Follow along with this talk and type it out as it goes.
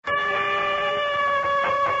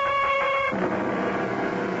Come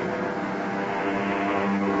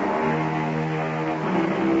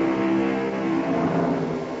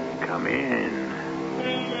in.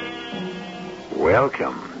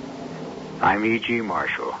 Welcome. I'm E.G.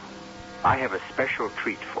 Marshall. I have a special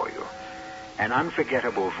treat for you. An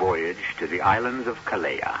unforgettable voyage to the islands of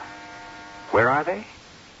Kalea. Where are they?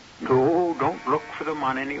 No, don't look for them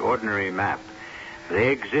on any ordinary map.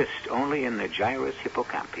 They exist only in the gyrus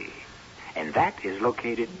hippocampi. And that is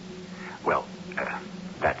located... Well,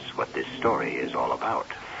 that's what this story is all about.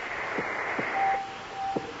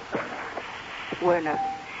 Werner,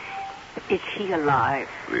 is he alive?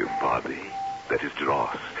 The body, that is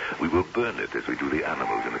dross. We will burn it as we do the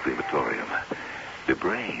animals in the crematorium. The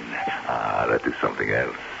brain, that is something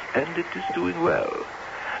else. And it is doing well.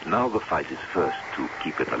 Now the fight is first to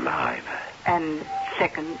keep it alive. And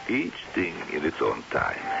second? Each thing in its own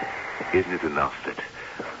time. Isn't it enough that,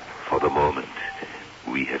 for the moment,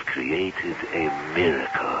 we have created a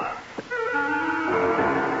miracle?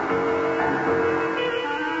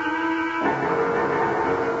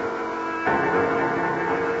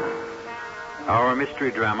 Our mystery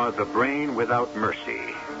drama, The Brain Without Mercy,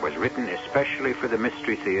 was written especially for the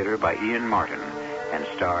Mystery Theater by Ian Martin and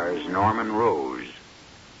stars Norman Rose.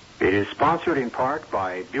 It is sponsored in part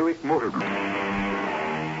by Buick Motor Group.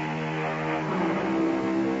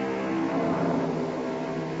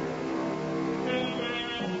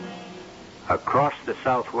 Across the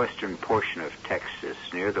southwestern portion of Texas,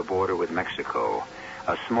 near the border with Mexico,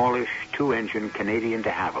 a smallish two-engine Canadian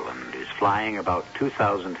de Havilland is flying about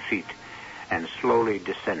 2,000 feet and slowly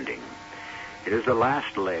descending. It is the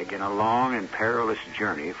last leg in a long and perilous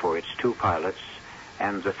journey for its two pilots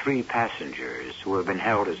and the three passengers who have been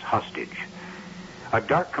held as hostage. A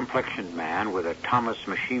dark-complexioned man with a Thomas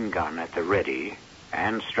machine gun at the ready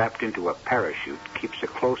and strapped into a parachute keeps a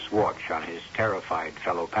close watch on his terrified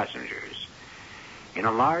fellow passengers. In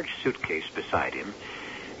a large suitcase beside him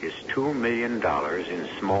is $2 million in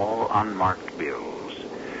small, unmarked bills.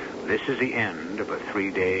 This is the end of a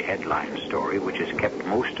 3-day headline story which has kept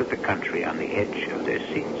most of the country on the edge of their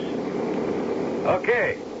seats.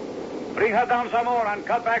 Okay. Bring her down some more and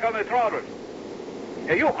cut back on the throttle.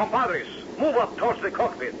 Hey, you, compadres, move up towards the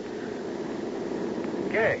cockpit.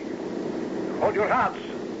 Okay. Hold your hats.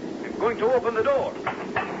 I'm going to open the door.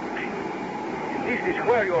 This is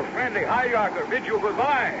where your friendly hijacker bids you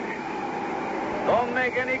goodbye. Don't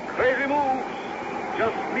make any crazy moves.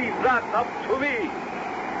 Just leave that up to me.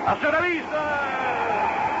 Hasta la vista!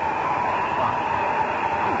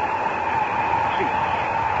 6,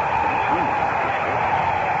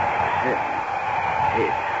 7,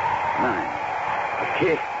 8, 9.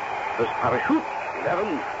 Okay. First parachute.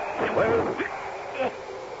 11, 12.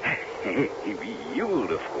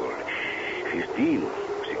 Beautiful. 15,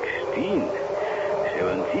 16,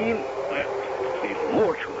 17.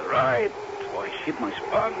 More to the right. So I hit my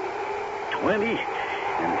spot. 20.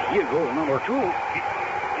 And here goes number 2.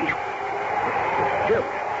 Jeff,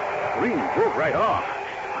 green broke right off.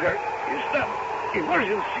 There is that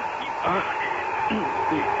emergency.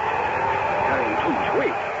 Carrying too much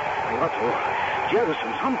weight. I ought to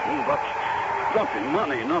jettison something, but nothing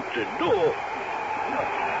money enough to do.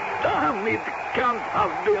 Damn, it can't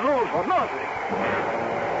have been all for nothing.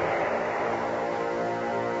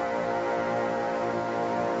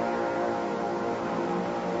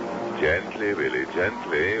 Gently, Willie,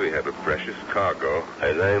 gently. We have a precious cargo.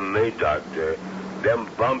 As I may, Doctor, them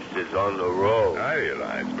bumps is on the road. I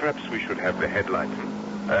realize. Perhaps we should have the headlights.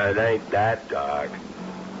 It ain't that, Doc.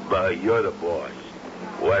 But you're the boss.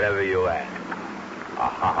 Whatever you ask.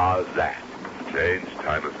 How's that? Strange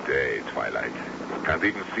time of day, twilight. Can't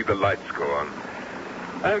even see the lights go on.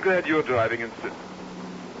 I'm glad you're driving instead.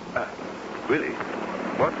 Willie,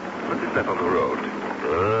 what is that on the road?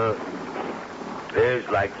 Appears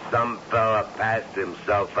like some fella passed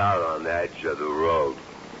himself out on the edge of the road.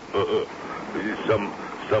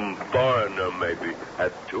 Some foreigner maybe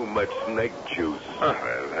had too much snake juice.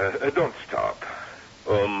 Don't stop.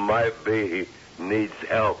 Or might be he needs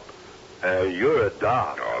help. You're a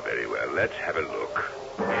doc. Oh, very well. Let's have a look.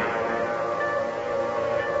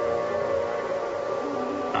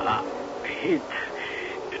 Hit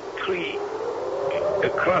a tree. A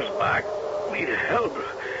crossback. Need help.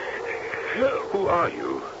 Who are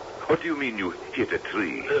you? What do you mean you hit a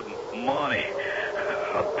tree? Money.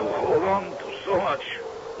 Had to hold on to so much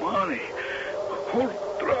money. Whole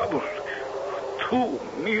trouble. $2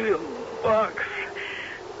 million.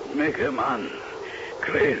 Make a man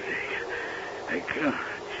crazy. I can't.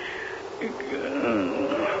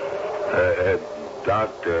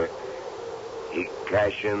 Doctor, he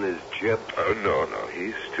cash in his chip? Oh, no.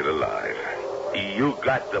 He's still alive. You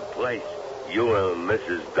got the place you and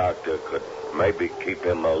Mrs. Doctor could maybe keep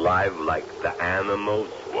him alive like the animals?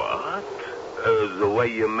 What? The way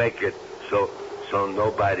you make it so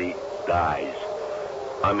nobody dies.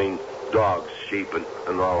 I mean, dogs, sheep,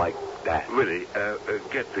 and all like that. Willie,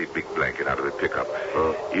 get the big blanket out of the pickup.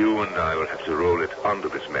 You and I will have to roll it under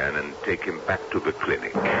this man and take him back to the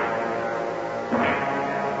clinic.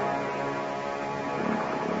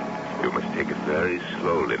 You must take it very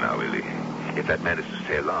slowly now, Willie. If that man is to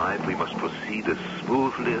stay alive, we must proceed as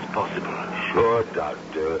smoothly as possible. Sure,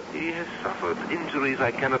 Doctor. He has suffered injuries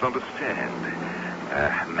I cannot understand.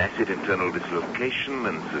 Massive internal dislocation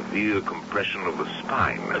and severe compression of the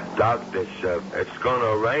spine. Doctor, sir, it's going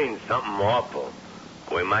to rain something awful.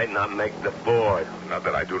 We might not make the ford. Not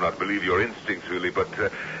that I do not believe your instincts, Willie, but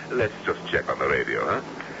let's just check on the radio, huh?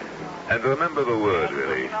 And remember the word,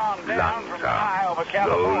 Willie. Lung sound.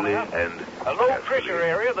 Slowly and a low-pressure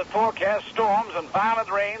area that forecasts storms and violent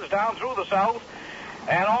rains down through the south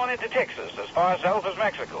and on into Texas, as far south as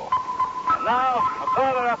Mexico. And now, a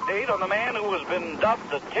further update on the man who has been dubbed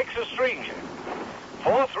the Texas Stranger.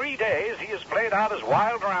 For 3 days, he has played out his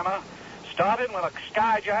wild drama, starting with a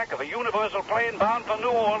skyjack of a Universal plane bound for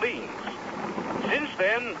New Orleans. Since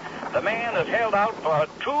then, the man has held out for a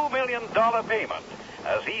 $2 million payment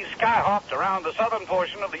as he skyhopped around the southern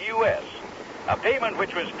portion of the U.S., a payment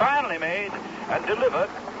which was finally made and delivered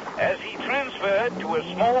as he transferred to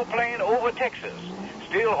a small plane over Texas,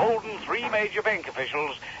 still holding 3 major bank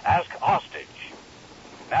officials as hostage.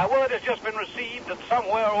 Now, word has just been received that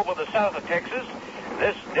somewhere over the south of Texas,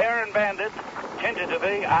 this daring bandit,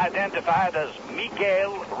 tentatively identified as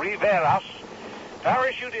Miguel Riveras,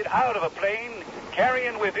 parachuted out of a plane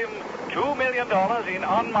carrying with him $2 million in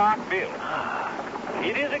unmarked bills.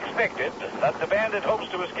 It is expected that the bandit hopes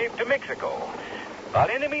to escape to Mexico. But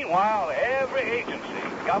in the meanwhile, every agency,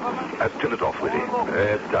 government... turn it off, Willie.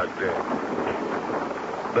 Yes, Doctor.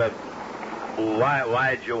 But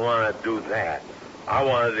why'd you want to do that? I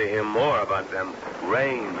wanted to hear more about them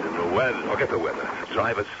rains and the weather. Forget the weather.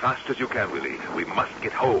 Drive as fast as you can, Willie. We must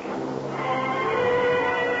get home.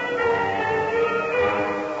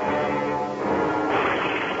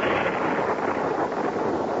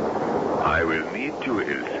 I will need you,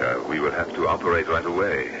 Ilsa. We will have to operate right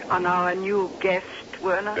away. On our new guest,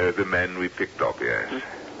 Werner? The man we picked up, yes.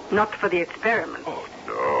 Not for the experiment. Oh,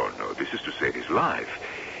 no. This is to save his life.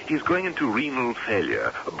 He's going into renal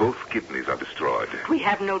failure. Both kidneys are destroyed. We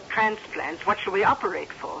have no transplants. What shall we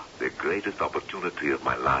operate for? The greatest opportunity of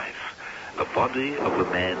my life. The body of the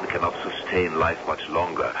man cannot sustain life much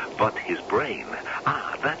longer, but his brain,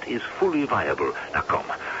 that is fully viable. Now,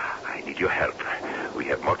 come. I need your help. We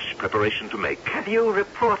have much preparation to make. Have you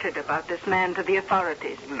reported about this man to the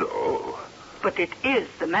authorities? No. But it is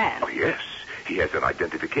the man. Oh, yes. He has an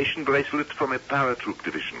identification bracelet from a paratroop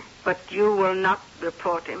division. But you will not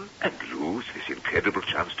report him? And lose this incredible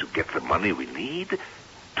chance to get the money we need?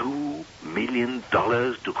 $2 million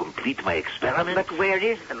to complete my experiment? But where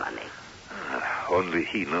is the money? Only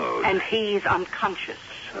he knows. And he's unconscious.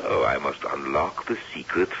 So I must unlock the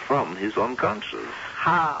secret from his unconscious.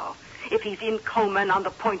 How? If he's in coma and on the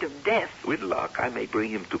point of death. With luck, I may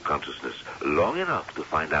bring him to consciousness long enough to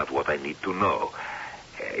find out what I need to know.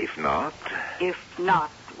 If not... If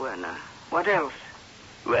not, Werner, what else?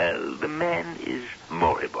 Well, the man is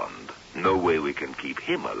moribund. No way we can keep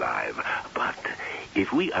him alive. But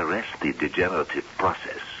if we arrest the degenerative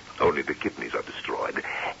process, only the kidneys are destroyed,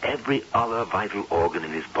 every other vital organ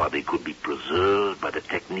in his body could be preserved by the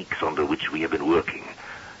techniques under which we have been working.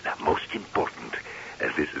 Now, most important,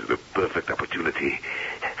 as this is the perfect opportunity,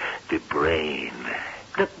 the brain.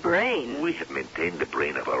 The brain? We have maintained the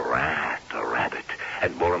brain of a rat, a rabbit,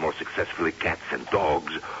 and more successfully cats and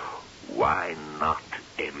dogs. Why not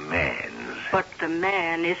a man's? But the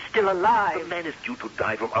man is still alive. The man is due to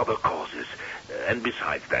die from other causes. And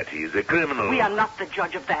besides that, he is a criminal. We are not the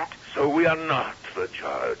judge of that. So we are not the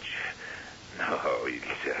judge. No,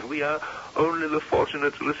 Ilse, we are only the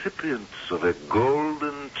fortunate recipients of a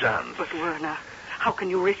golden chance. But, Werner, how can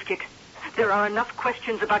you risk it? There are enough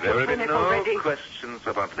questions about your clinic already. There are no questions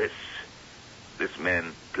about this. This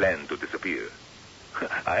man planned to disappear.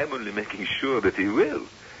 I am only making sure that he will.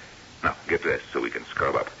 Now, get dressed so we can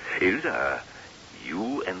scrub up. Ilsa,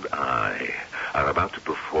 you and I are about to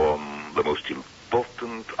perform the most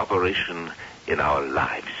important operation in our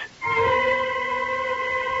lives.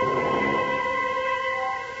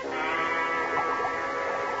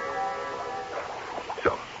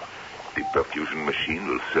 So, the perfusion machine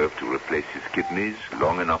will serve to replace his kidneys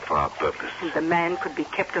long enough for our purpose. The man could be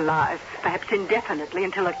kept alive, perhaps indefinitely,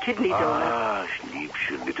 until a kidney donor.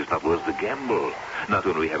 Schliebchen, it is not worth the gamble. Not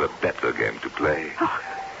when we have a better game to play. Oh,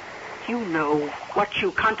 You know what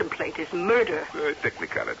you contemplate is murder.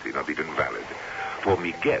 Technicality, not even valid. For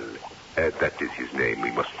Miguel, that is his name,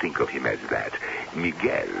 we must think of him as that.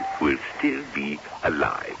 Miguel will still be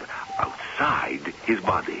alive, outside his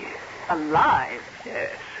body. Alive?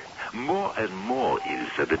 Yes. More and more,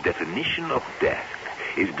 Ilsa, the definition of death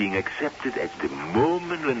is being accepted as the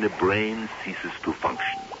moment when the brain ceases to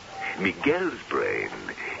function. Miguel's brain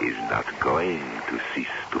is not going to cease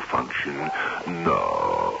to function.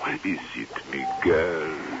 No, is it, Miguel?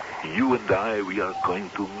 You and I, we are going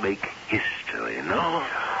to make history, no?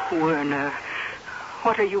 Werner,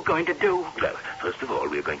 what are you going to do? Well, first of all,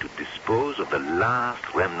 we are going to dispose of the last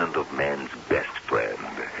remnant of man's best friend.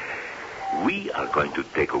 We are going to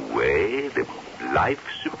take away the life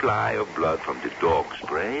supply of blood from the dog's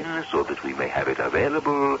brain so that we may have it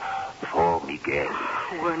available for Miguel.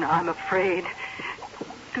 Werner, I'm afraid.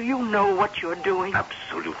 Do you know what you're doing?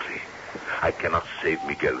 Absolutely. I cannot save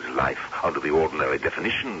Miguel's life under the ordinary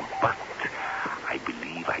definition, but I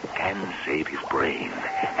believe I can save his brain,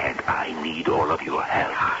 and I need all of your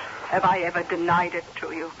help. Have I ever denied it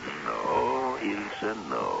to you? No, Ilsa,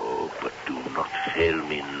 no. But do not fail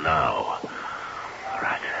me now. All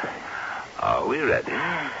right. Are we ready?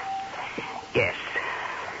 Yes.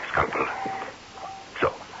 Scalpel.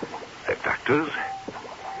 So, doctors.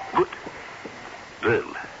 Good.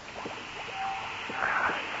 Drill.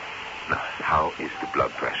 Now, how is the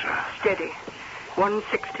blood pressure? Steady.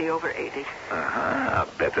 160/80.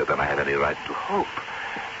 Better than I had any right to hope.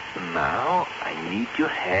 Now, I need your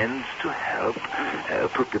hands to help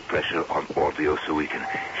put the pressure on audio so we can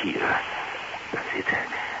hear. That's it.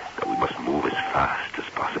 We must move as fast as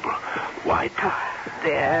possible. Wide.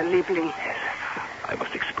 There, Liebling. Yes. I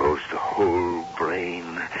must expose the whole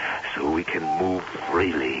brain so we can move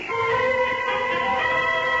freely.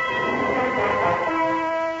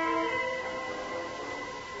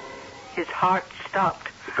 His heart stopped.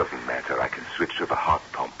 It doesn't matter. I can switch to the heart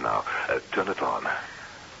pump now. Turn it on.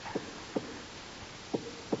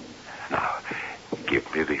 Now,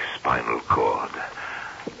 give me the spinal cord.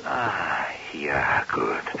 Yeah,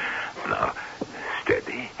 good. Now,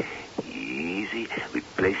 steady, easy. We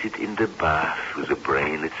place it in the bath with the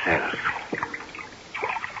brain itself.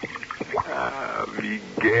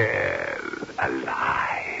 Miguel,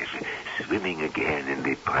 alive, swimming again in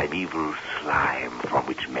the primeval slime from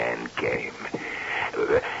which man came.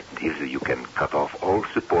 You can cut off all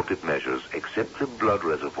supportive measures except the blood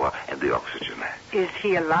reservoir and the oxygen. Is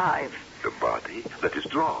he alive? The body, that is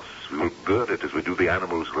dross. We will burn it as we do the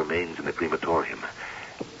animal's remains in the crematorium.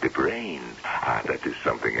 The brain, that is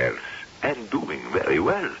something else. And doing very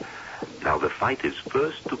well. Now the fight is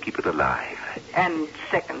first to keep it alive. And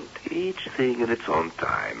second? Each thing in its own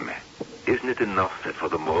time. Isn't it enough that for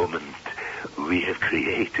the moment we have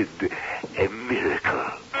created a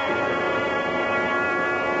miracle?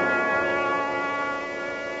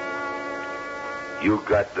 You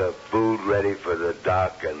got the food ready for the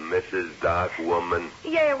Doc and Mrs. Doc, woman?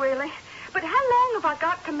 Yeah, Willie. But how long have I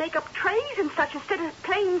got to make up trays and such instead of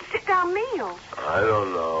plain sit-down meals? I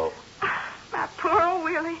don't know. My poor old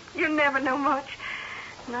Willie. You never know much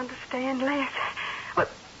and understand less. But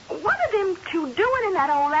what are them two doing in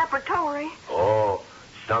that old laboratory? Oh,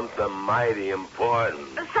 something mighty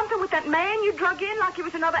important. Something with that man you drug in like he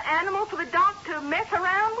was another animal for the Doc to mess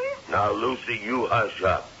around with? Now, Lucy, you hush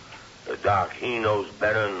up. The Doc, he knows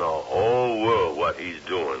better than the whole world what he's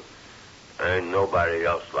doing. Ain't nobody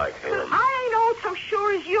else like him. I ain't all so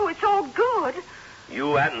sure as you. It's all good.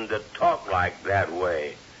 You hadn't to talk like that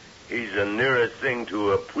way. He's the nearest thing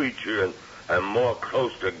to a preacher and more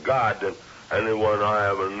close to God than anyone I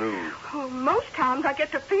ever knew. Well, most times I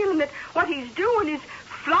get the feeling that what he's doing is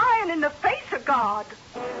flying in the face of God.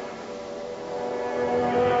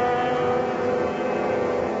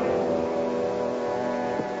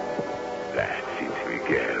 That's it,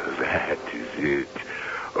 Miguel. That is it.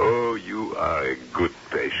 Oh, you are a good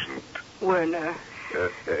patient. Werner.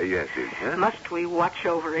 Yes, it. Must we watch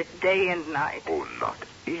over it day and night? Oh, not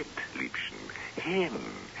it, Liebchen. Him.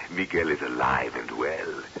 Miguel is alive and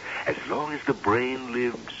well. As long as the brain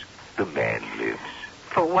lives, the man lives.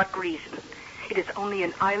 For what reason? It is only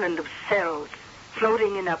an island of cells,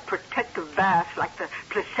 floating in a protective vast like the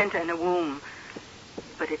placenta in a womb.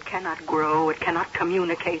 But it cannot grow, it cannot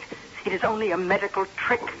communicate. It is only a medical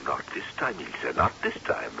trick. Oh, not this time, Ilsa, not this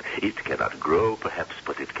time. It cannot grow, perhaps,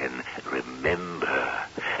 but it can remember.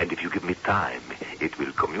 And if you give me time, it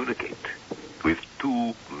will communicate. With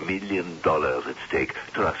 $2 million at stake,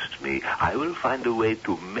 trust me, I will find a way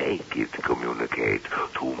to make it communicate,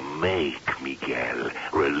 to make Miguel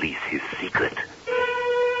release his secret.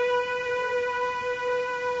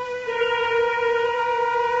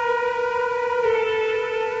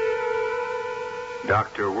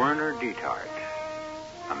 Dr. Werner Dietart,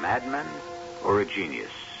 a madman or a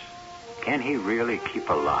genius? Can he really keep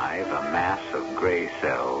alive a mass of gray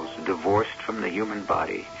cells divorced from the human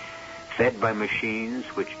body, fed by machines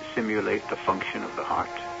which simulate the function of the heart?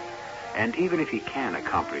 And even if he can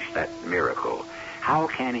accomplish that miracle, how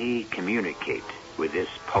can he communicate with this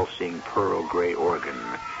pulsing pearl gray organ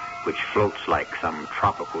which floats like some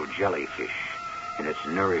tropical jellyfish in its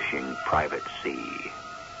nourishing private sea?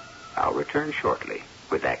 I'll return shortly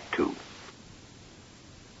with Act 2.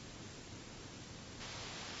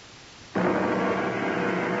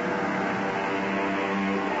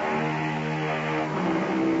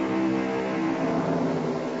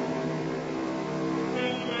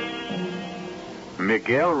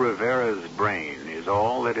 Miguel Rivera's brain is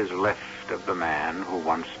all that is left of the man who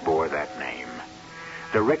once bore that name.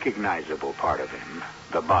 The recognizable part of him,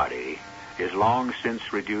 the body, is long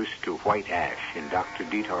since reduced to white ash in Dr.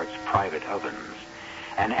 Dietart's private ovens,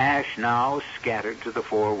 an ash now scattered to the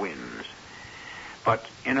four winds. But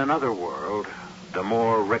in another world, the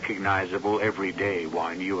more recognizable everyday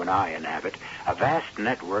one you and I inhabit, a vast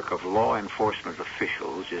network of law enforcement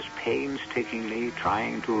officials is painstakingly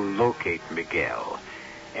trying to locate Miguel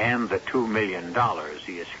and the $2 million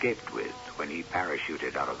he escaped with when he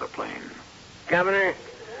parachuted out of the plane. Governor,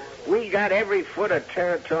 we got every foot of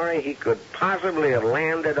territory he could possibly have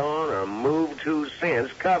landed on or moved to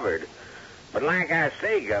since covered. But like I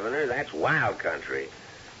say, Governor, that's wild country.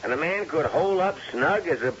 And a man could hole up snug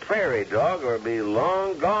as a prairie dog or be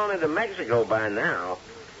long gone into Mexico by now,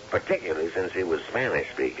 particularly since he was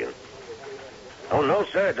Spanish-speaking. Oh, no,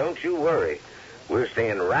 sir, don't you worry. We're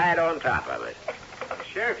staying right on top of it.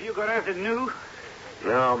 Sheriff, you got anything new?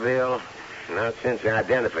 No, Bill, not since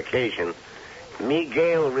identification.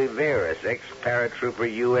 Miguel Rivera,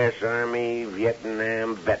 ex-paratrooper, U.S. Army,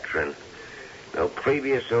 Vietnam veteran. No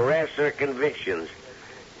previous arrests or convictions.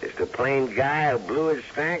 Just a plain guy who blew his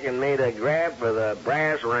stack and made a grab for the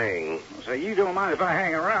brass ring. So you don't mind if I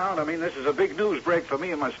hang around? I mean, this is a big news break for me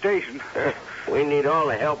and my station. We need all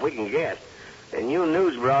the help we can get. And you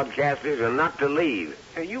news broadcasters are not to leave.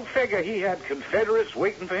 You figure he had Confederates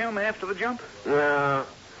waiting for him after the jump?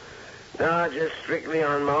 No, just strictly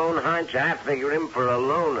on my own hunch, I figure him for a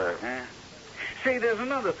loner. See, there's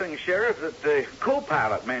another thing, Sheriff, that the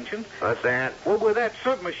co-pilot mentioned. What's that? Well, with that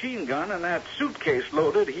submachine gun and that suitcase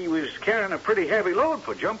loaded, he was carrying a pretty heavy load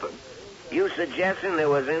for jumping. You suggesting there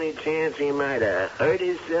was any chance he might have hurt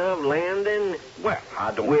himself landing? Well,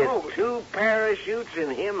 I don't know. With 2 parachutes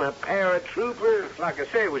and him a paratrooper? Like I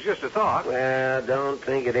say, it was just a thought. Well, don't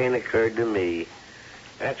think it ain't occurred to me.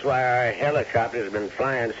 That's why our helicopter's been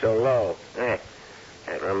flying so low. That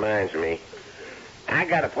reminds me. I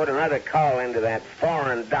got to put another call into that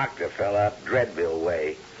foreign doctor fella up Dreadville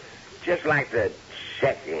way. Just like to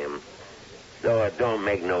check him. Though it don't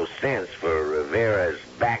make no sense for Rivera's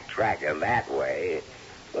backtracking that way.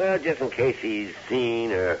 Well, just in case he's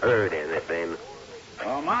seen or heard anything.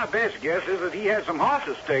 Well, my best guess is that he had some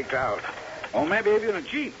horses staked out. Or maybe even a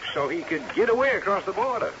jeep, so he could get away across the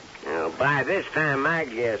border. By this time, my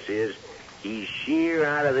guess is he's sheer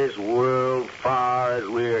out of this world far as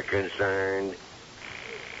we're concerned.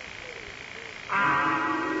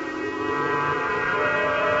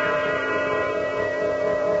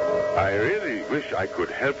 I really wish I could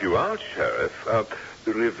help you out, Sheriff.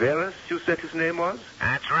 Rivera, you said his name was?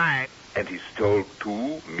 That's right. And he stole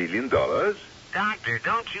 $2 million? Doctor,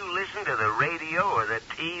 don't you listen to the radio or the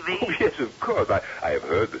TV? Oh, yes, of course. I have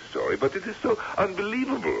heard the story, but it is so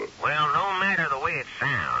unbelievable. Well, no matter the way it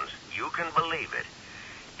sounds, you can believe it.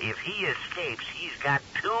 If he escapes, he's got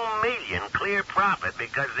 $2 million clear profit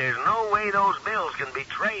because there's no way those bills can be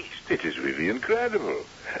traced. It is really incredible.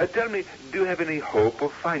 Tell me, do you have any hope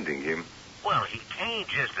of finding him? Well, he can't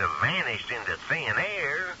just have vanished into thin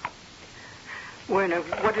air. Werner,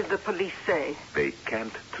 what did the police say? They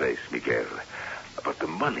can't trace Miguel. But the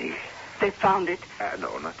money... They found it?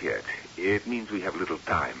 No, not yet. It means we have little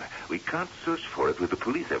time. We can't search for it with the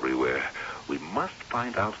police everywhere. We must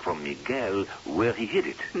find out from Miguel where he hid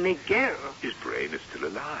it. Miguel? His brain is still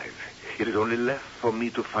alive. It is only left for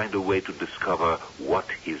me to find a way to discover what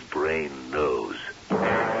his brain knows.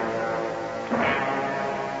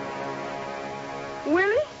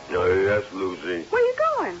 Willie? Yes, Lucy. Where you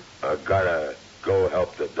going? I gotta go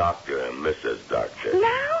help the doctor and Mrs. Doctor.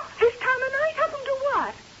 Now? This time of night? Help him do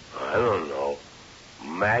what? I don't know.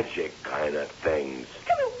 Magic kind of things.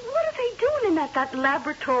 Tell me, what are they doing in that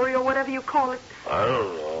laboratory or whatever you call it? I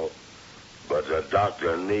don't know. But the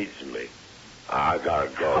doctor needs me. I gotta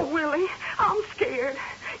go. Oh, Willie, I'm scared.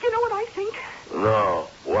 You know what I think? No.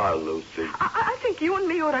 Why, Lucy? I think you and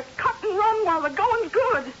me ought to cut and run while the going's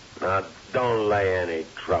good. Now, don't lay any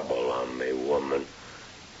trouble on me, woman.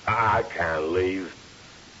 I can't leave.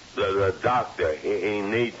 The doctor, he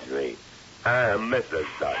needs me. I am Mrs.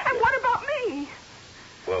 Doctor. And what about me?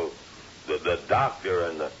 Well, the doctor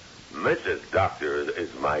and the Mrs. Doctor is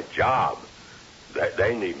my job.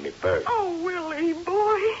 They need me first. Oh, Willie,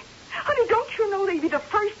 boy. Honey, don't you know they'd be the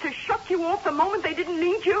first to shut you off the moment they didn't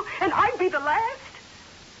need you, and I'd be the last?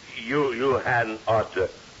 You hadn't ought to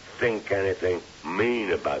think anything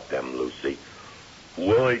mean about them, Lucy.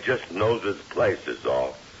 Willie just knows his place is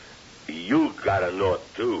all. You gotta know it,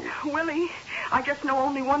 too. Willie, I just know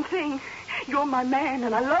only one thing. You're my man,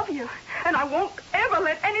 and I love you, and I won't ever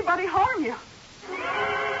let anybody harm you.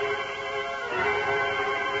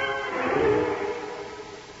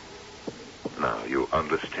 Now, you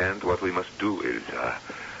understand what we must do, Ilsa.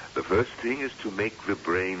 The first thing is to make the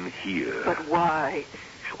brain hear. But why?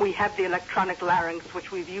 We have the electronic larynx,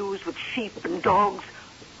 which we've used with sheep and dogs.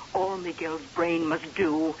 All Miguel's brain must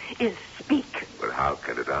do is speak. But how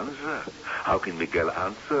can it answer? How can Miguel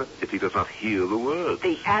answer if he does not hear the words?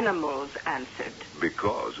 The animals answered.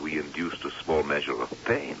 Because we induced a small measure of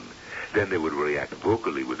pain. Then they would react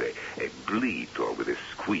vocally with a bleat or with a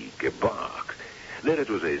squeak, a bark. Then it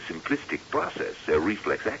was a simplistic process, a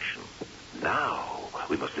reflex action. Now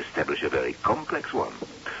we must establish a very complex one.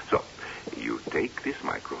 So, you take this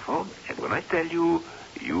microphone, and when I tell you,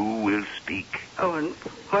 you will speak. Oh, and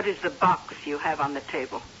what is the box you have on the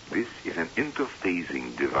table? This is an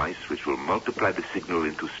interphasing device which will multiply the signal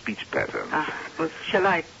into speech patterns. Well, shall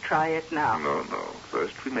I try it now? No.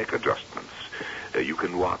 First, we make adjustments. You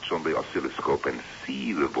can watch on the oscilloscope and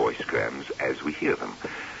see the voice grams as we hear them.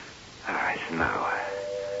 All right, now.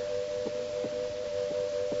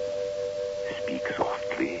 Speak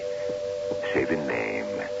softly. Say the name.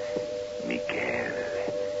 Miguel.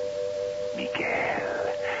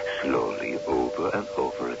 Miguel. Slowly, over and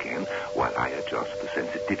over again, while I adjust the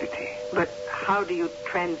sensitivity. But how do you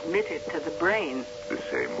transmit it to the brain? The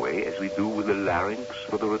same way as we do with the larynx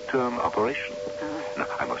for the return operation. Now,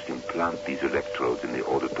 I must implant these electrodes in the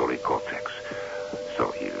auditory cortex.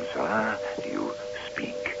 So, Ilsa, you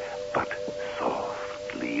speak, but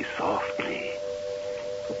softly, softly.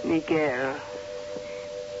 Miguel.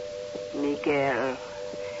 Miguel.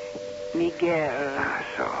 Miguel.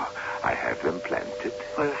 So, I have them planted.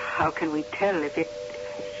 Well, how can we tell if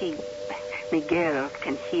Miguel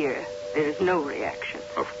can hear? There is no reaction.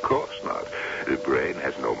 Of course not. The brain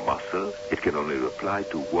has no muscle. It can only reply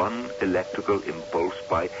to one electrical impulse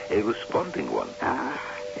by a responding one.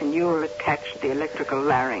 And you'll attach the electrical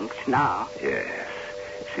larynx now. Yes.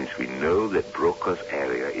 Since we know that Broca's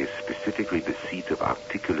area is specifically the seat of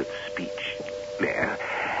articulate speech. There.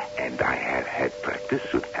 And I have had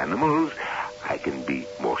practice with animals. I can be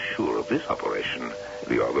more sure of this operation.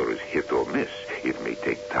 The other is hit or miss. It may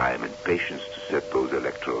take time and patience to set those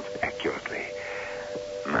electrodes accurately.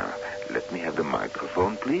 Now, let me have the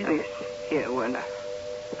microphone, please. Yes. Here, Werner.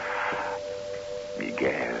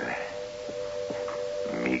 Miguel.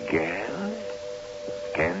 Miguel?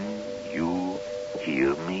 Can you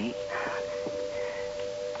hear me?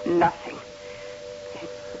 Nothing.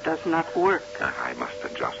 It does not work. I must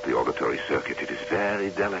adjust the auditory circuit. It is very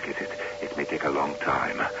delicate. It may take a long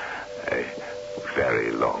time. A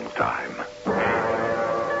very long time.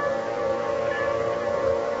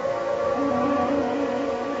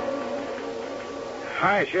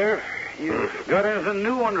 Hi, Sheriff. You got anything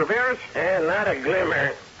new on Rivera's? Not a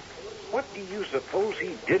glimmer. What do you suppose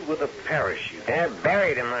he did with the parachute?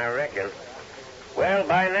 Buried him, I reckon. Well,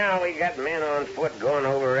 by now we got men on foot going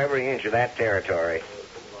over every inch of that territory.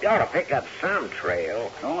 You ought to pick up some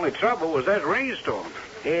trail. The only trouble was that rainstorm.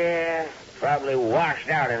 Yeah, probably washed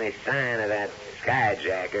out any sign of that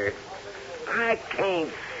skyjacker. I can't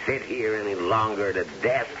sit here any longer to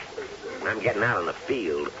death. I'm getting out on the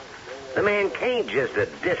field. The man can't just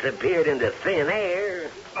have disappeared into thin air.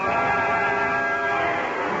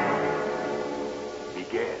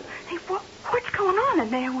 Miguel. Hey, what's going on in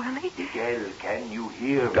there, Willie? Miguel, can you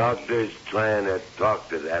hear me? Doctor's trying to talk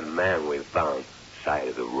to that man we found side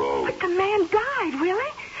of the road. But the man died,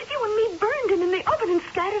 Willie. You and me burned him in the oven and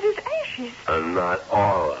scattered his ashes. Not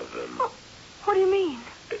all of them. What do you mean?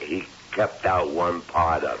 He kept out one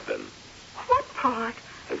part of him. What part?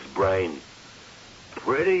 His brain.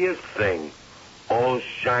 Prettiest thing. All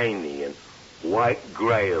shiny and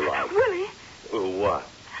white-gray like. Willie, What?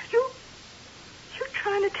 you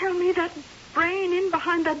trying to tell me that brain in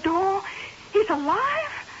behind that door is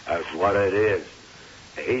alive? That's what it is.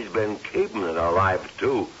 He's been keeping it alive,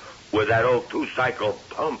 too, with that old two-cycle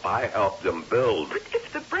pump I helped him build. But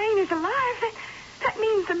if the brain is alive, that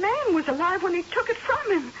means the man was alive when he took it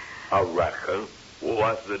from him. I reckon.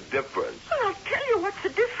 What's the difference? Well, I'll tell you what's the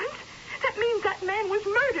difference. That means that man was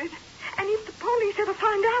murdered. And if the police ever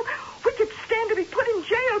find out, we could stand to be put in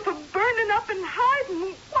jail for burning up and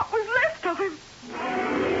hiding what was left of him.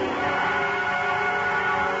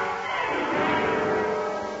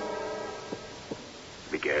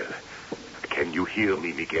 Miguel, can you hear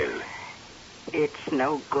me, Miguel? It's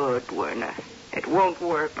no good, Werner. It won't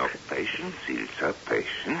work. No, patience, Ilsa,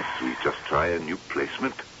 patience. We just try a new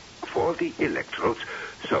placement for the electrodes.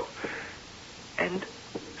 So.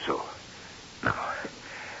 Now,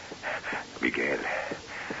 Miguel.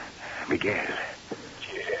 Yes.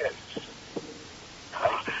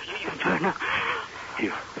 Werner.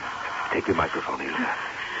 Here, take the microphone, Ilsa.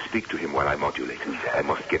 Speak to him while I modulate. I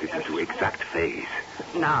must get it into exact phase.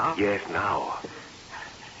 Now. Yes, now.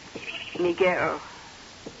 Miguel.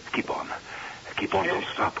 Keep on, don't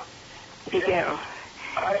stop. Miguel.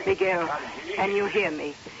 Miguel, can you hear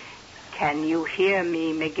me? Can you hear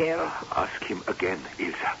me, Miguel? Ask him again,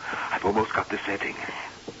 Ilsa. I've almost got the setting.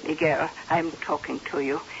 Miguel, I'm talking to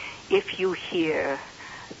you. If you hear,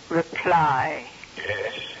 reply.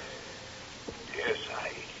 Yes. Yes,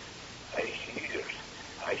 I hear.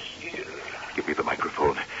 I hear. Give me the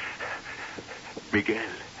microphone. Miguel,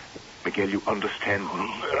 you understand me?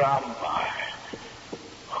 Where am I?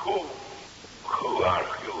 Who are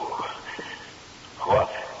you? What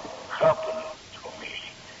happened to me?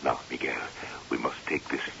 Now, Miguel, we must take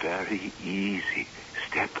this very easy,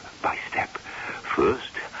 step by step.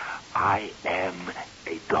 First, I am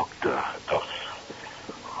a doctor. Doctor,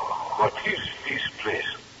 what is this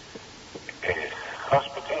place? A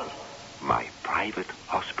hospital? My private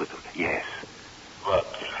hospital, yes. But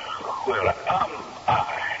where am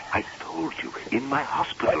I? I told you, in my I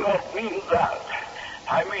hospital. don't mean that.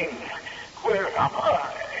 I mean, where am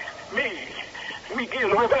I? Me, Miguel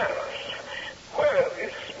Rivera. Where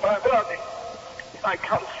is my body? I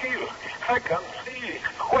can't feel. I can't see.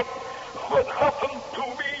 What happened to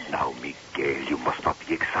me? Now, Miguel, you must not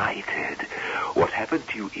be excited. What happened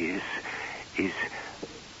to you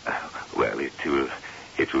well,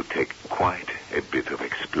 it will take quite a bit of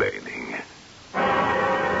explaining.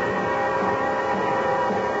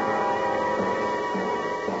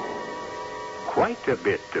 Quite a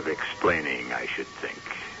bit of explaining, I should think.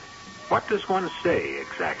 What does one say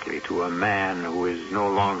exactly to a man who is no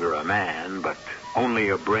longer a man, but only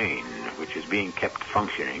a brain which is being kept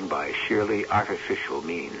functioning by sheerly artificial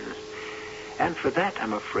means? And for that,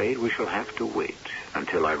 I'm afraid we shall have to wait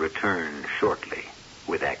until I return shortly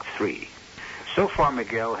with Act 3. So far,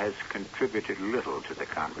 Miguel has contributed little to the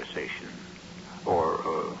conversation.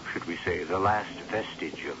 Or should we say, the last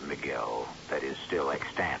vestige of Miguel that is still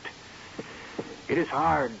extant. It is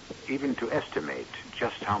hard even to estimate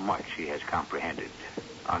just how much he has comprehended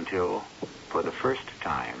until, for the first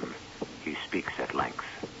time, he speaks at length.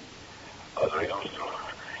 Adriano,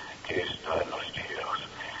 que está en los cielos,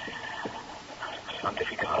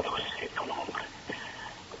 santificado sea tu nombre.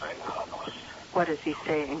 Venganos. What is he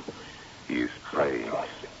saying? He is praying.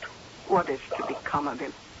 What is to become of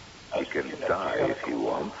him? He can die if he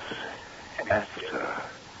wants. After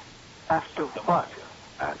After what?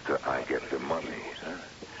 After I get the money, huh?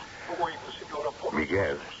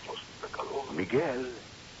 Miguel.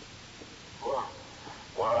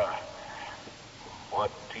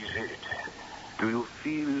 What is it? Do you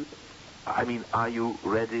feel... are you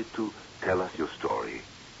ready to tell us your story?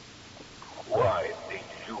 Why did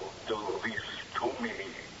you do this to me?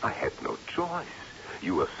 I had no choice.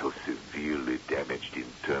 You were so severely damaged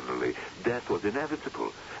internally. Death was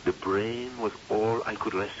inevitable. The brain was all I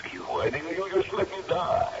could rescue. Why didn't you just let me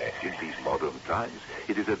die? In these modern times,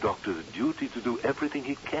 it is a doctor's duty to do everything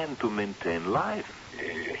he can to maintain life.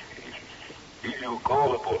 Did you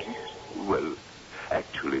call the police? Well,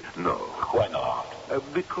 actually, no. Why not?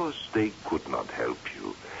 Because they could not help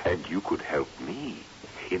you, and you could help me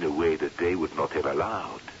in a way that they would not have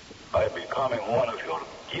allowed. By becoming one of your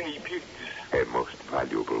guinea pigs. A most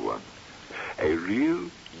valuable one. A real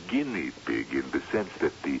guinea pig in the sense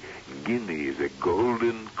that the guinea is a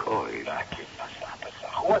golden coin.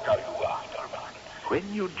 What are you after, man?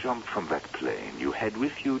 When you jumped from that plane, you had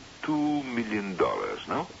with you $2 million,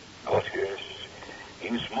 no? Oh, yes.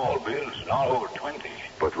 In small bills, not over 20.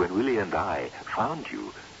 But when Willie and I found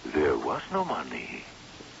you, there was no money.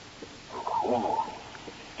 Who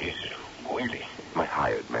is Willie? My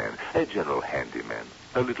hired man, a general handyman.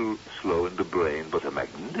 A little slow in the brain, but a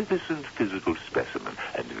magnificent physical specimen,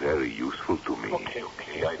 and very useful to me. Okay.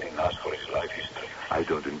 I didn't ask for his life history. I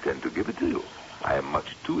don't intend to give it to you. I am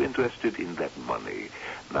much too interested in that money.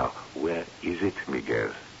 Now, where is it,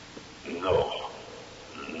 Miguel? No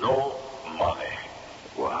money.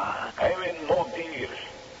 What? I mean, no deal.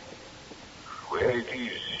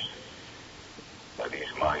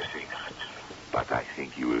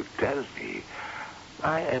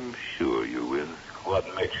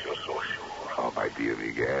 so sure? Oh, my dear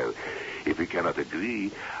Miguel, if we cannot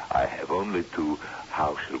agree, I have only to,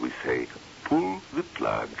 how shall we say, pull the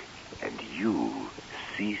plug, and you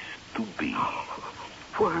cease to be.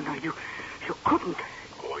 Werner, you couldn't.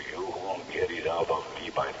 Oh, you won't get it out of me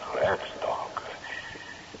by threats, Doc.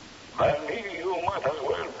 Maybe you might as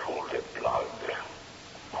well pull the plug.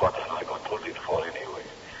 What am I going to live for anyway?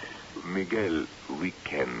 Miguel, we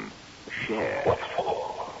can share. What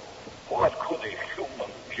for? What could a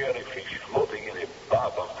human jellyfish floating in a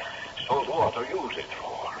bath of salt water use it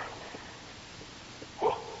for?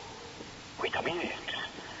 Oh, wait a minute.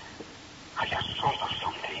 I just thought of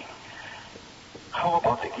something. How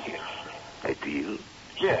about a deal? A deal?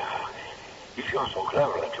 Yeah. If you're so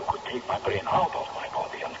clever that you could take my brain out of my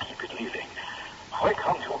body and keep it living, why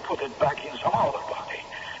can't you put it back in some other body?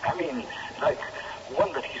 I mean, like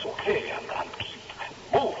one that is okay and keep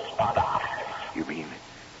both badass.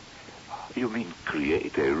 You mean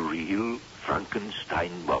create a real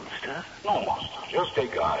Frankenstein monster? No monster, just a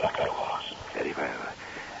guy like I was. Very well.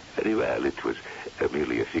 Very well. It was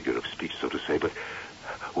merely a figure of speech, so to say, but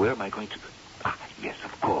where am I going to... yes,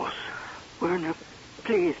 of course. Werner,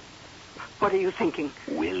 please. What are you thinking?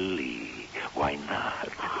 Willie. Why not?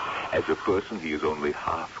 As a person, he is only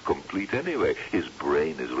half complete anyway. His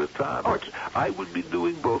brain is retarded. I would be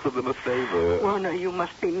doing both of them a favor. Werner, you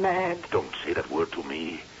must be mad. Don't say that word to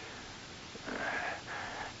me.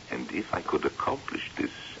 And if I could accomplish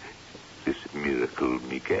this miracle,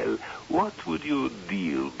 Miguel, what would your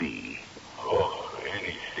deal be? Oh,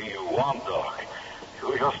 anything you want, Doc.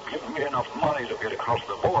 You just give me enough money to get across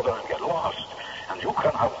the border and get lost, and you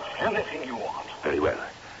can have anything you want. Very well.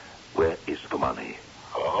 Where is the money?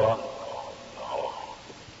 Oh, no.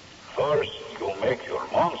 First, you make your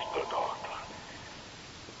monster, Doctor.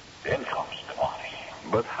 Then comes the money.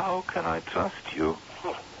 But how can I trust you?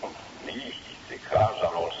 Me? The cards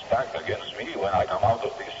are all stacked against me. When I come out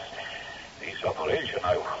of this operation,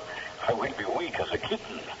 I will be weak as a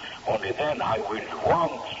kitten. Only then I will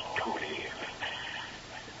want to live.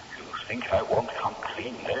 You think I won't come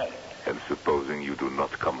clean then? And supposing you do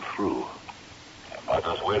not come through? I might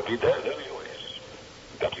as well be dead anyways.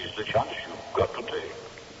 That is the chance you've got to take.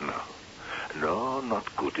 No,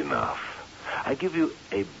 not good enough. I give you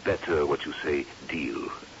a better, deal.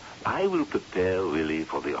 I will prepare Willie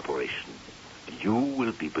for the operation. You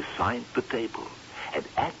will be beside the table. And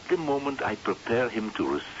at the moment I prepare him to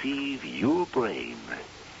receive your brain,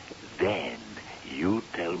 then you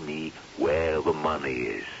tell me where the money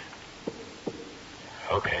is.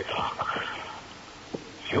 Okay, Doc.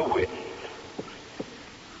 You win.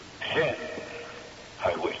 Then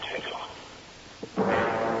I will tell you.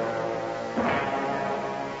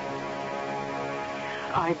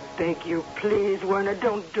 I beg you, please, Werner,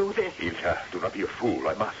 don't do this. Ilka, do not be a fool.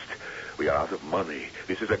 I must. We are out of money.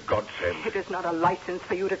 This is a godsend. It is not a license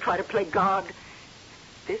for you to try to play God.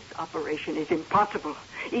 This operation is impossible,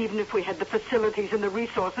 even if we had the facilities and the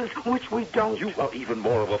resources, which we don't. You are even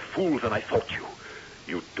more of a fool than I thought you.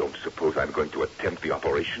 You don't suppose I'm going to attempt the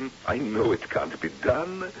operation? I know it can't be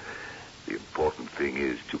done. The important thing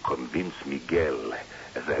is to convince Miguel,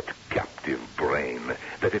 that captive brain,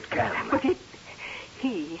 that it can. But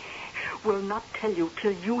he will not tell you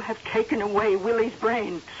till you have taken away Willie's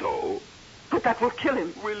brain. So? But that will kill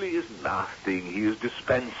him. Willie is nothing. He is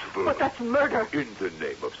dispensable. But that's murder. In the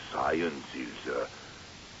name of science, Ilsa.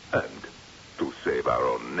 And to save our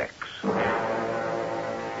own necks.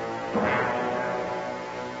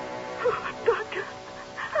 Doctor,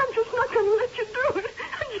 I'm just not going to let you do it.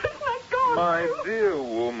 I'm just not going My to. dear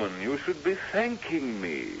woman, you should be thanking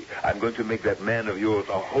me. I'm going to make that man of yours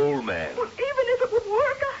a whole man. Well, even if it would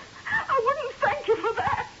work, I wouldn't thank you for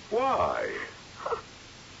that. Why?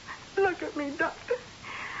 Look at me, Doctor.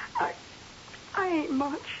 I ain't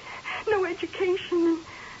much. No education. And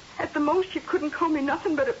at the most, you couldn't call me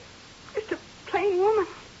nothing but just a plain woman.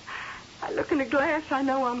 I look in the glass, I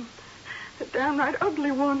know I'm a downright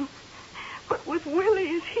ugly one. But with Willie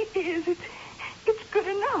as he is, it's good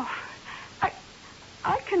enough.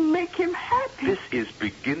 I can make him happy. This is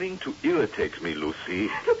beginning to irritate me, Lucy.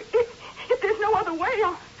 Look, if there's no other way,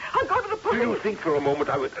 I'll go to the police. Do you think for a moment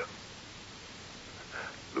I would...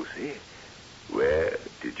 Lucy, where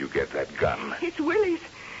did you get that gun? It's Willie's,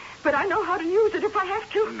 but I know how to use it if I have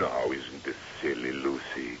to. No, isn't this silly,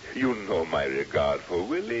 Lucy? You know my regard for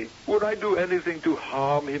Willie. Would I do anything to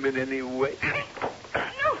harm him in any way?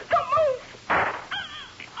 No, don't move!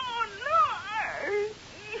 Oh,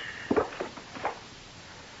 no!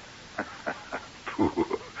 Poor,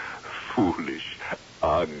 foolish,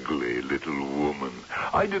 ugly little woman.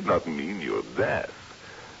 I did not mean your death.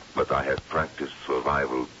 But I have practiced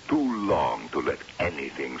survival too long to let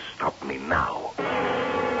anything stop me now.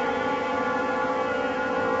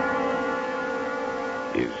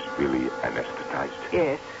 Is Billy anesthetized?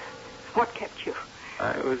 Yes. What kept you?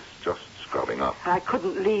 I was just scrubbing up. I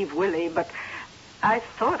couldn't leave Willie, but I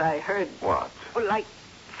thought I heard... What? Like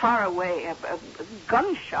far away, a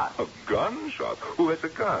gunshot. A gunshot? Who has a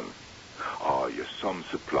gun? Oh, yes, some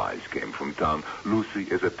supplies came from town. Lucy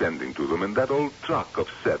is attending to them, and that old truck of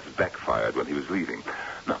Seth's backfired when he was leaving.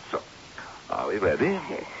 Now, so, are we ready?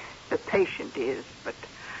 Yes, the patient is, but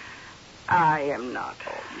I am not.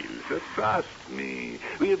 Oh, Ilse, trust me.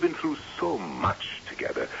 We have been through so much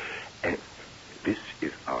together, and this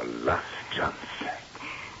is our last chance.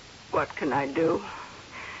 What can I do?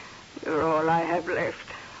 You're all I have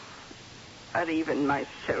left. Not even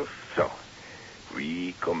myself. So,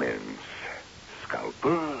 recommence.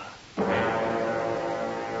 Scalpel.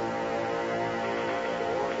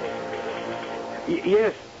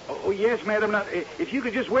 Yes. Oh, yes, madam. Now, if you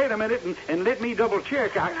could just wait a minute and let me double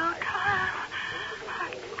check. No, Tom. I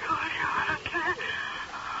told you I can't.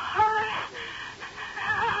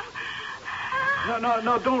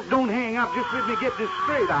 No, don't hang up. Just let me get this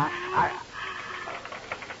straight.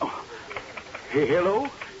 Oh. Hey, hello?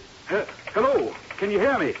 Hello? Can you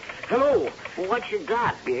hear me? Hello? What you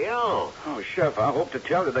got, Bill? Oh, Chef, I hope to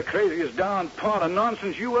tell you the craziest darn pot of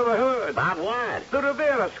nonsense you ever heard. About what? The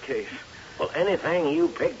Rivera's case. Well, anything you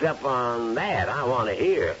picked up on that, I want to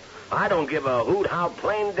hear. I don't give a hoot how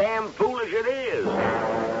plain damn foolish it is.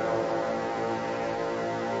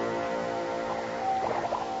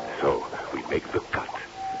 So, we make the cut.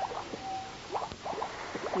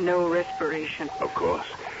 No respiration. Of course.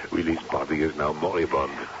 Willie's body is now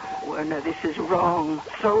moribund. Werner, this is wrong.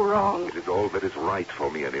 So wrong. It is all that is right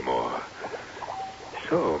for me anymore.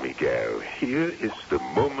 So, Miguel, here is the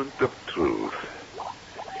moment of truth.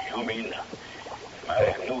 You mean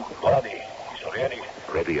my new body is ready?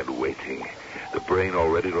 Ready and waiting. The brain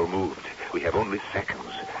already removed. We have only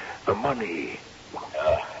seconds. The money.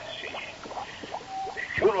 See.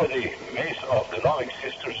 You know the mesa of the Loving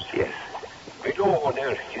Sisters? Yes. Below over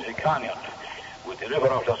there is a canyon with the river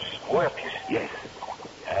of los Muertes. Yes.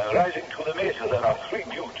 Rising to the mesa, there are 3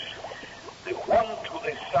 buttes. The one to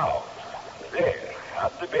the south, there,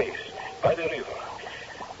 at the base, by the river,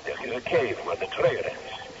 there is a cave where the trail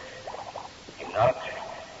ends. In that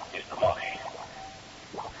is the money.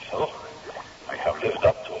 So, I have lived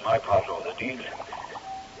up to my part of the deal.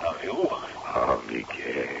 Now you... Oh,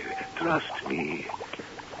 Miguel, trust me.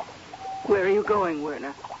 Where are you going,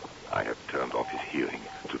 Werner? I have turned off his hearing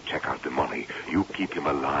to check out the money. You keep him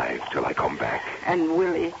alive till I come back. And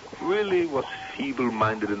Willie? Willie was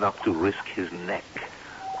feeble-minded enough to risk his neck.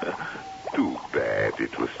 Too bad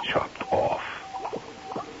it was chopped off.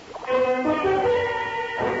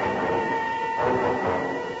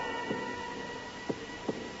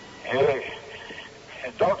 Hey,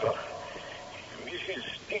 doctor, Mrs.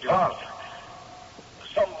 Neidhart,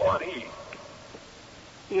 somebody...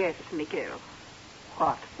 Yes, Miguel.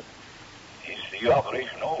 What? Is the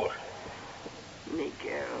operation over?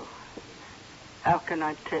 Miguel, how can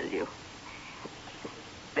I tell you?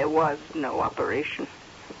 There was no operation.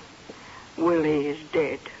 Willie is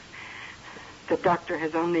dead. The doctor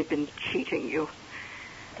has only been cheating you.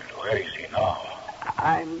 And where is he now?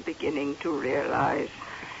 I'm beginning to realize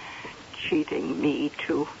cheating me,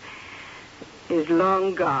 too. He's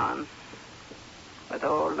long gone with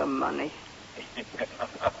all the money.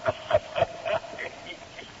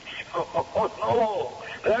 Oh, no,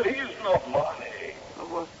 there is no money.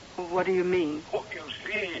 What do you mean? Oh, you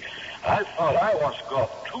see, I thought I was got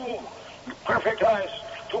 2 perfect eyes,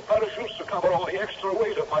 2 parachutes to cover all the extra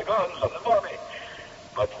weight of my guns and the money.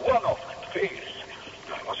 But one of them failed.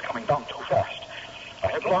 I was coming down too fast. I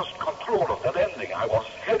had lost control of that ending I was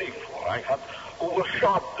heading for. I had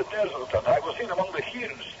overshot the desert, and I was in among the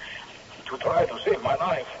hills to try to save my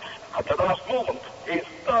life. At the last moment,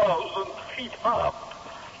 1,000 feet up,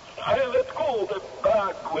 I let go the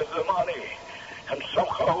bag with the money, and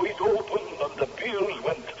somehow it opened, and the bills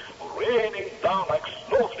went raining down like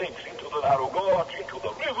snowflakes into the narrow gorge, into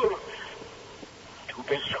the river, to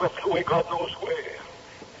be swept away God knows where.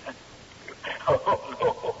 Oh,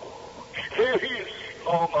 no. There is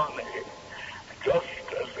no money, just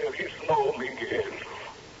as there is no Miguel.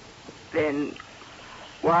 Then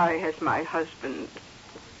why has my husband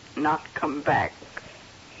not come back?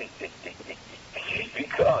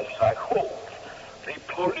 Because I hope the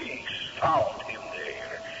police found him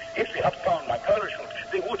there. If they had found my parachute,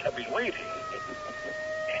 they would have been waiting.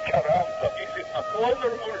 Caramba, is it not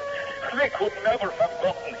wonderful? They could never have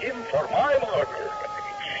gotten him for my murder.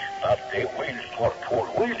 But they will for poor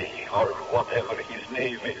Willie, or whatever his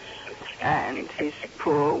name is. And his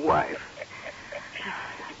poor wife.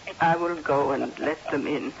 I will go and let them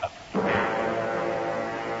in.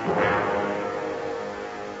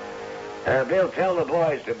 Bill, tell the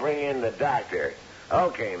boys to bring in the doctor.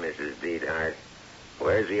 Okay, Mrs. Deedhart.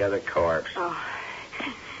 Where's the other corpse? Oh,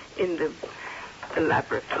 in the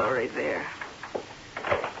laboratory there.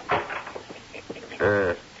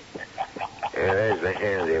 Yeah, there's the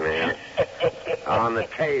handyman. On the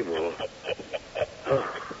table.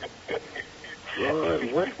 Oh.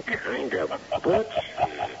 Lord, what kind of butch?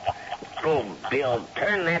 Oh, Bill,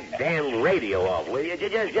 turn that damn radio off, will you?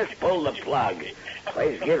 Just pull the plug.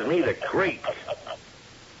 Place gives me the creeps.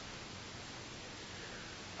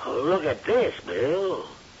 Oh, look at this, Bill.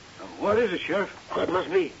 What is it, Sheriff? What must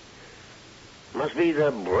be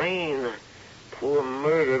the brain the poor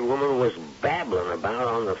murdered woman was babbling about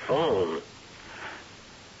on the phone.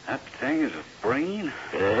 That thing is a brain?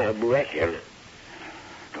 I reckon.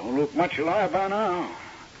 Don't look much alive by now.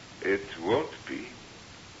 It won't be.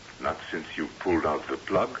 Not since you pulled out the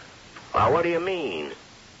plug. What do you mean?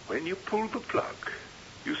 When you pulled the plug,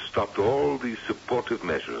 you stopped all the supportive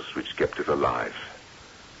measures which kept it alive.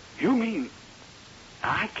 You mean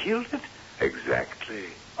I killed it? Exactly.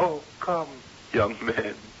 Oh, come, young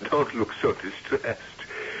man, don't look so distressed.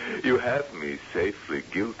 You have me safely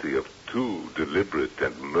guilty of 2 deliberate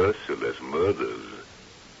and merciless murders.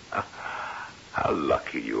 How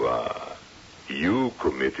lucky you are. You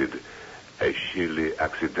committed a sheerly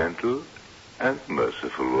accidental and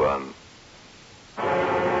merciful one.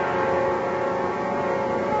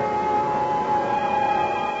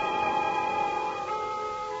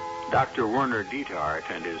 Dr. Werner Deethart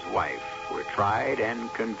and his wife were tried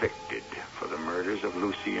and convicted for the murders of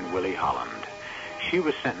Lucy and Willie Holland. She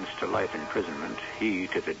was sentenced to life imprisonment, he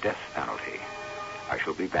to the death penalty. I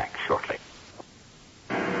shall be back shortly.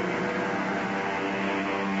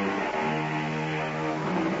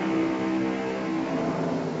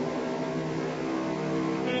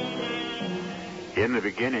 In the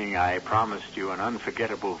beginning, I promised you an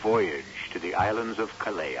unforgettable voyage to the islands of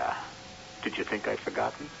Kalea. Did you think I'd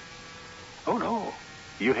forgotten? Oh, no.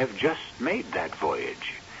 You have just made that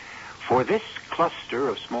voyage. For this cluster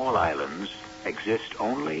of small islands exists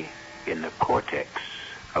only in the cortex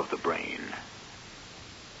of the brain.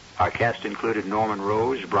 Our cast included Norman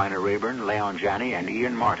Rose, Bryna Rayburn, Leon Janney, and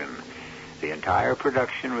Ian Martin. The entire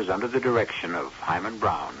production was under the direction of Hyman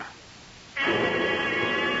Brown.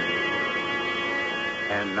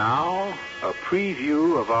 And now, a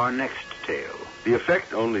preview of our next tale. The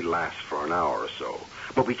effect only lasts for an hour or so,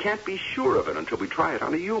 but we can't be sure of it until we try it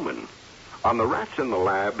on a human. On the rats in the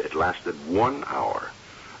lab, it lasted 1 hour.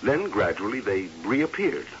 Then, gradually, they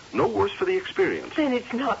reappeared. No worse for the experience. Then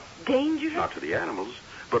it's not dangerous? Not to the animals,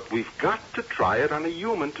 but we've got to try it on a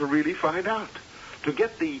human to really find out, to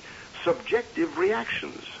get the subjective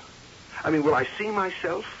reactions. I mean, will I see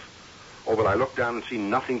myself, or will I look down and see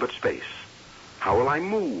nothing but space? How will I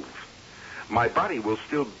move? My body will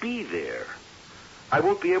still be there. I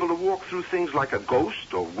won't be able to walk through things like a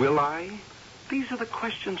ghost, or will I? These are the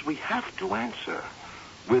questions we have to answer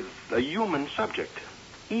with a human subject.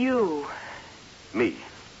 You. Me.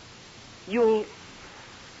 You'll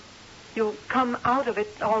come out of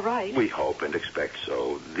it all right. We hope and expect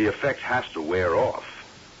so. The effect has to wear off.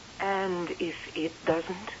 And if it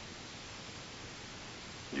doesn't?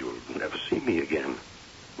 You'll never see me again.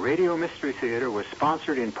 Radio Mystery Theater was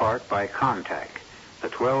sponsored in part by Contact, the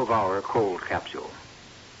 12-hour cold capsule.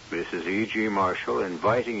 This is E.G. Marshall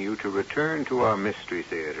inviting you to return to our Mystery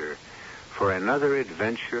Theater for another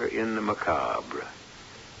adventure in the macabre.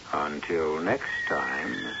 Until next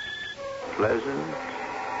time, pleasant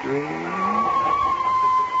dreams.